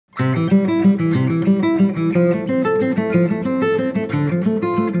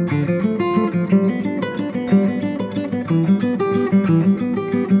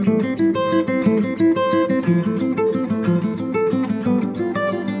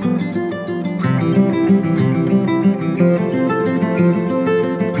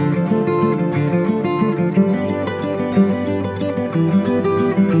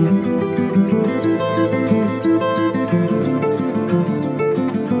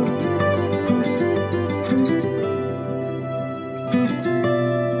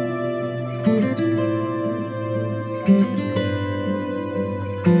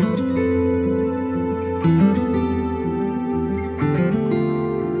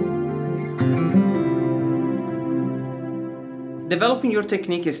Developing your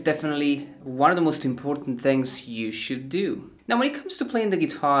technique is definitely one of the most important things you should do. Now, when it comes to playing the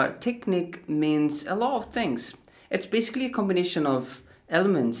guitar, technique means a lot of things. It's basically a combination of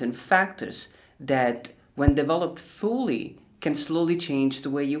elements and factors that, when developed fully, can slowly change the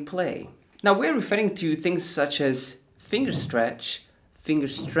way you play. Now, we're referring to things such as finger stretch, finger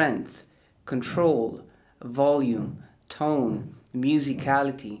strength, control, volume, tone,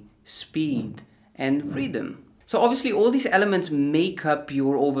 musicality, speed, and rhythm. So obviously all these elements make up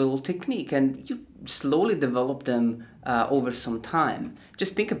your overall technique, and you slowly develop them over some time.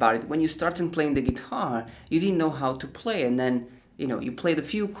 Just think about it. When you started playing the guitar, you didn't know how to play, and then you played a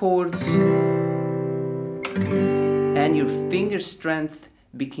few chords and your finger strength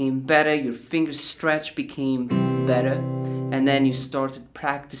became better, your finger stretch became better, and then you started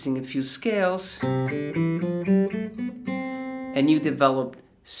practicing a few scales and you developed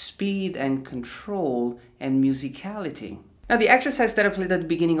speed and control and musicality. Now, the exercise that I played at the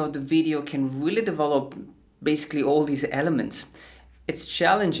beginning of the video can really develop basically all these elements. It's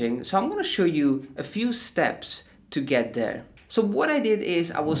challenging, so I'm going to show you a few steps to get there. So what I did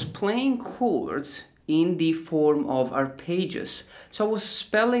is I was playing chords in the form of arpeggios. So I was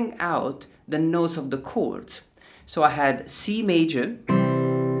spelling out the notes of the chords. So I had C major.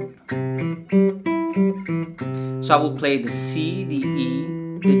 So I will play the C, the E,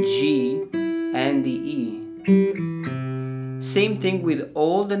 the G, and the E. Same thing with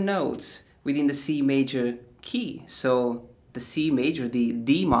all the notes within the C major key. So the C major, the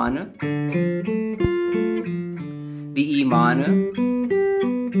D minor, the E minor,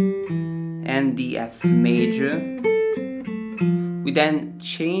 and the F major. We then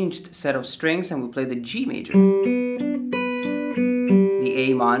changed set of strings and we played the G major, the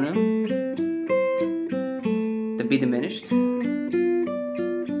A minor, the B diminished, and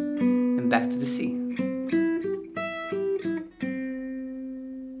back to the C.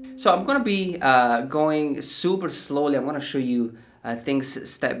 So I'm gonna be going super slowly. I'm gonna show you things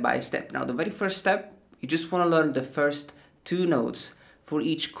step by step. Now, the very first step, you just wanna learn the first two notes for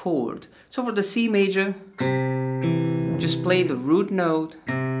each chord. So for the C major, just play the root note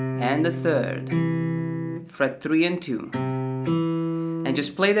and the third, fret 3 and 2. And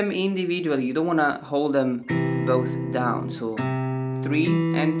just play them individually. You don't wanna hold them both down. So 3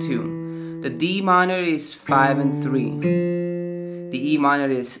 and 2. The D minor is 5 and 3. The E minor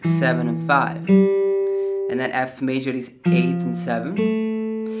is 7 and 5. And then F major is 8 and 7.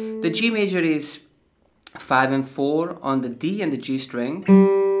 The G major is 5 and 4 on the D and the G string.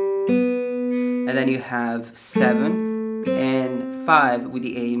 And then you have 7 and 5 with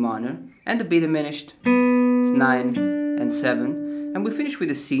the A minor. And the B diminished is 9 and 7. And we finish with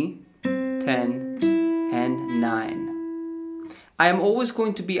the C, 10 and 9. I am always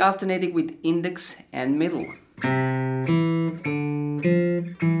going to be alternating with index and middle.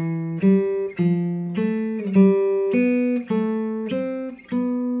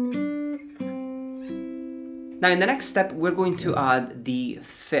 Now, in the next step, we're going to add the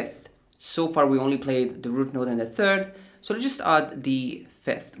fifth. So far, we only played the root note and the third. So let's just add the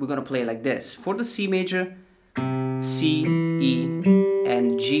fifth. We're going to play like this. For the C major, C, E,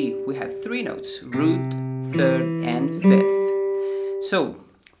 and G. We have three notes, root, third, and fifth. So,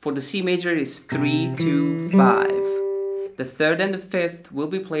 for the C major is 3, 2, 5. The third and the fifth will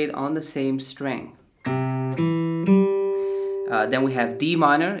be played on the same string. Then we have D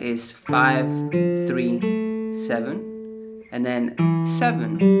minor is 5, 3, 7, and then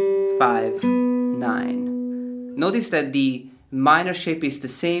 7, 5, 9. Notice that the minor shape is the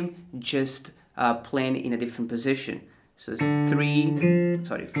same, just playing in a different position. So it's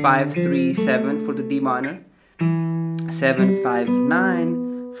 5, 3, 7 for the D minor, 7, 5,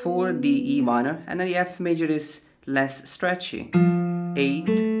 9 for the E minor, and then the F major is less stretchy,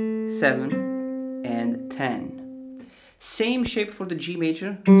 8, 7, and 10. Same shape for the G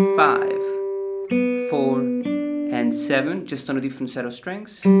major, 5, 4, and 7, just on a different set of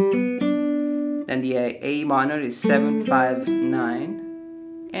strings. Then the A minor is 7, 5, 9.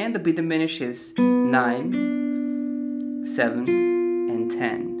 And the B diminished is 9, 7, and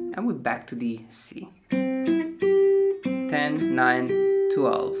 10. And we're back to the C. 10, 9,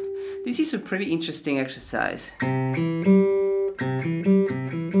 12. This is a pretty interesting exercise.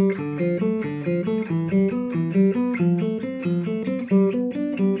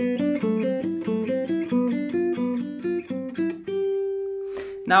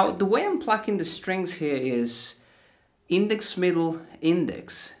 Now, the way I'm plucking the strings here is index, middle,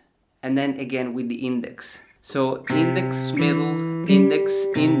 index, and then again with the index. So index, middle, index,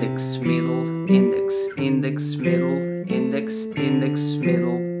 index, middle, index, index, middle, index, index,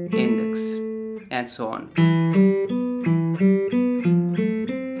 middle, index, and so on.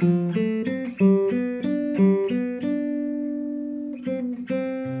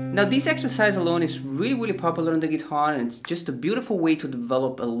 Now this exercise alone is really popular on the guitar, and it's just a beautiful way to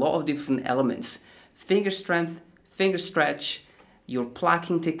develop a lot of different elements. Finger strength, finger stretch, your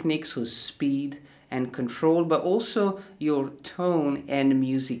plucking technique, so speed and control, but also your tone and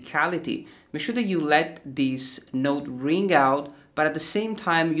musicality. Make sure that you let this note ring out, but at the same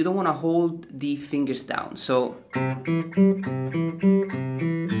time you don't want to hold the fingers down. So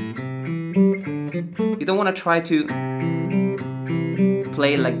you don't want to try to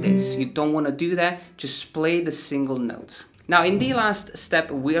play like this. You don't want to do that. Just play the single notes. Now in the last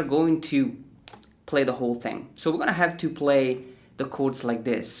step we are going to play the whole thing. So we're going to have to play the chords like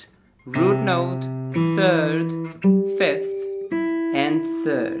this: root note, third, fifth, and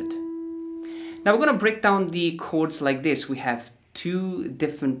third. Now we're going to break down the chords like this. We have two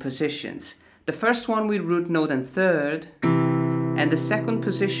different positions. The first one with root note and third, and the second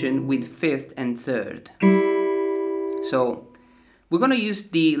position with fifth and third. So we're going to use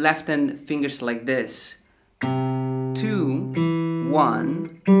the left hand fingers like this: 2,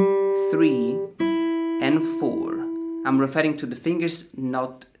 1, 3, and 4. I'm referring to the fingers,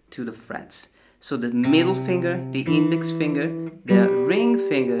 not to the frets. So the middle finger, the index finger, the ring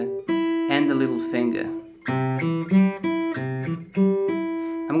finger, and the little finger.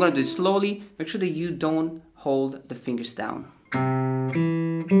 I'm going to do it slowly. Make sure that you don't hold the fingers down.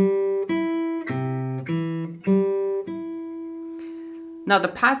 Now the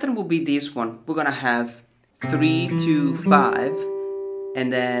pattern will be this one. We're going to have 3, 2, 5,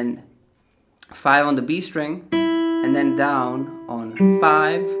 and then 5 on the B string, and then down on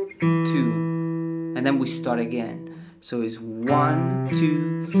 5, 2, and then we start again. So it's 1,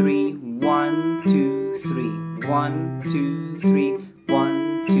 2, 3, 1, 2, 3, 1, 2, 3,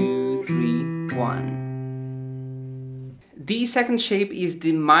 1, 2, 3, 1. The second shape is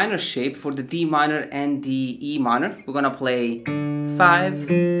the minor shape for the D minor and the E minor. We're gonna play 5,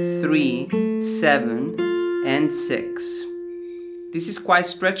 3, 7, and 6. This is quite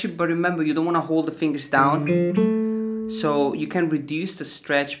stretchy, but remember you don't want to hold the fingers down. So you can reduce the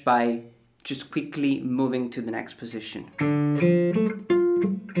stretch by just quickly moving to the next position.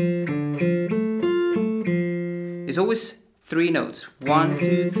 It's always 3 notes. 1,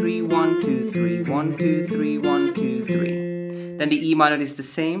 2, 3, 1, 2, 3, 1, 2, 3, 1, 2, 3. Then the E minor is the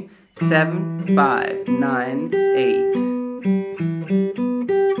same. 7, 5, 9, 8.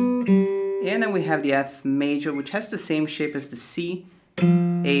 And then we have the F major, which has the same shape as the C.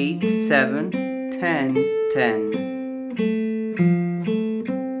 8, 7, 10, 10.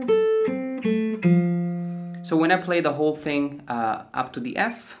 So when I play the whole thing up to the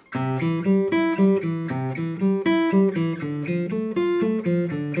F, now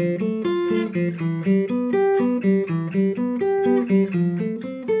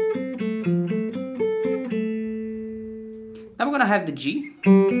we're gonna have the G.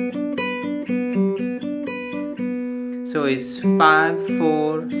 So it's 5,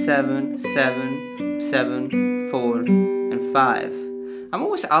 4, 7, 7, 7, 4, and 5. I'm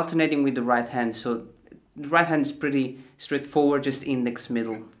always alternating with the right hand, so the right hand is pretty straightforward, just index,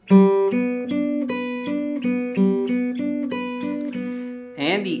 middle.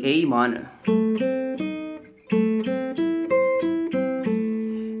 And the A minor.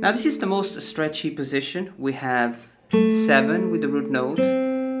 Now this is the most stretchy position. We have 7 with the root note,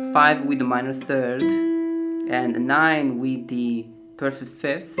 5 with the minor third, and 9 with the perfect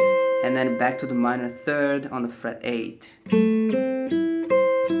fifth, and then back to the minor third on the fret 8.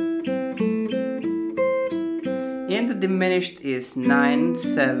 And the diminished is 9,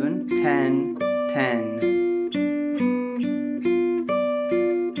 7, 10, 10.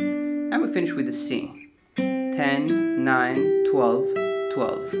 And we finish with the C. 10, 9, 12,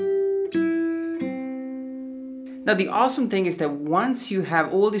 12. Now the awesome thing is that once you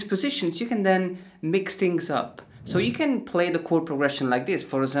have all these positions, you can then mix things up. So you can play the chord progression like this.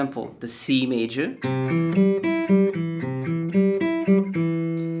 For example, the C major,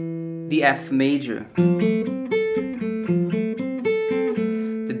 the F major,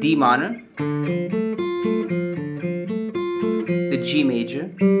 the D minor, the G major,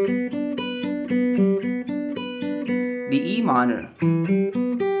 the E minor,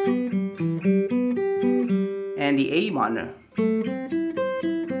 and the A minor,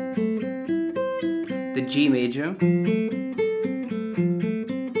 the G major,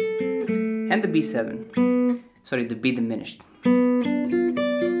 and the B7, sorry, the B diminished,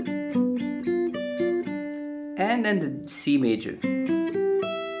 and then the C major.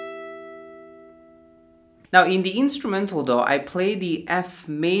 Now in the instrumental though, I play the F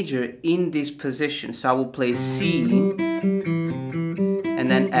major in this position, so I will play C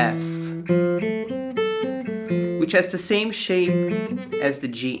and then F, which has the same shape as the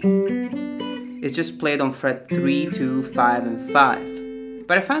G. It's just played on fret 3, 2, 5 and 5.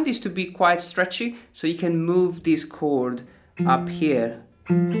 But I found this to be quite stretchy, so you can move this chord up here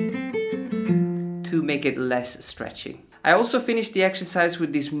to make it less stretchy. I also finished the exercise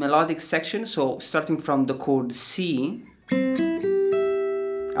with this melodic section, so starting from the chord C,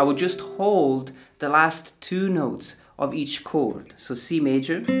 I would just hold the last 2 notes of each chord. So C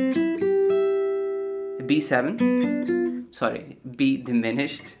major, B7, sorry, B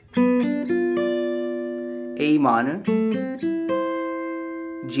diminished, A minor,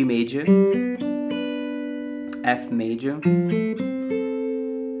 G major, F major,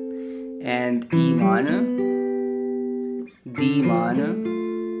 and E minor, D minor,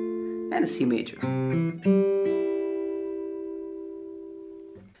 and a C major.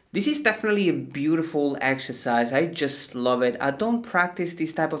 This is definitely a beautiful exercise. I just love it. I don't practice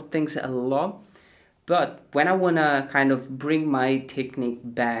these type of things a lot, but when I wanna kind of bring my technique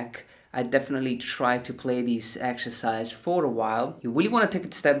back, I definitely try to play this exercise for a while. You really want to take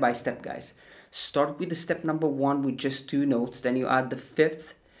it step by step, guys. Start with the step number 1 with just 2 notes, then you add the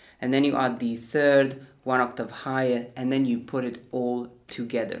 5th, and then you add the 3rd, 1 octave higher, and then you put it all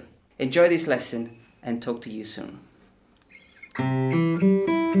together. Enjoy this lesson and talk to you soon.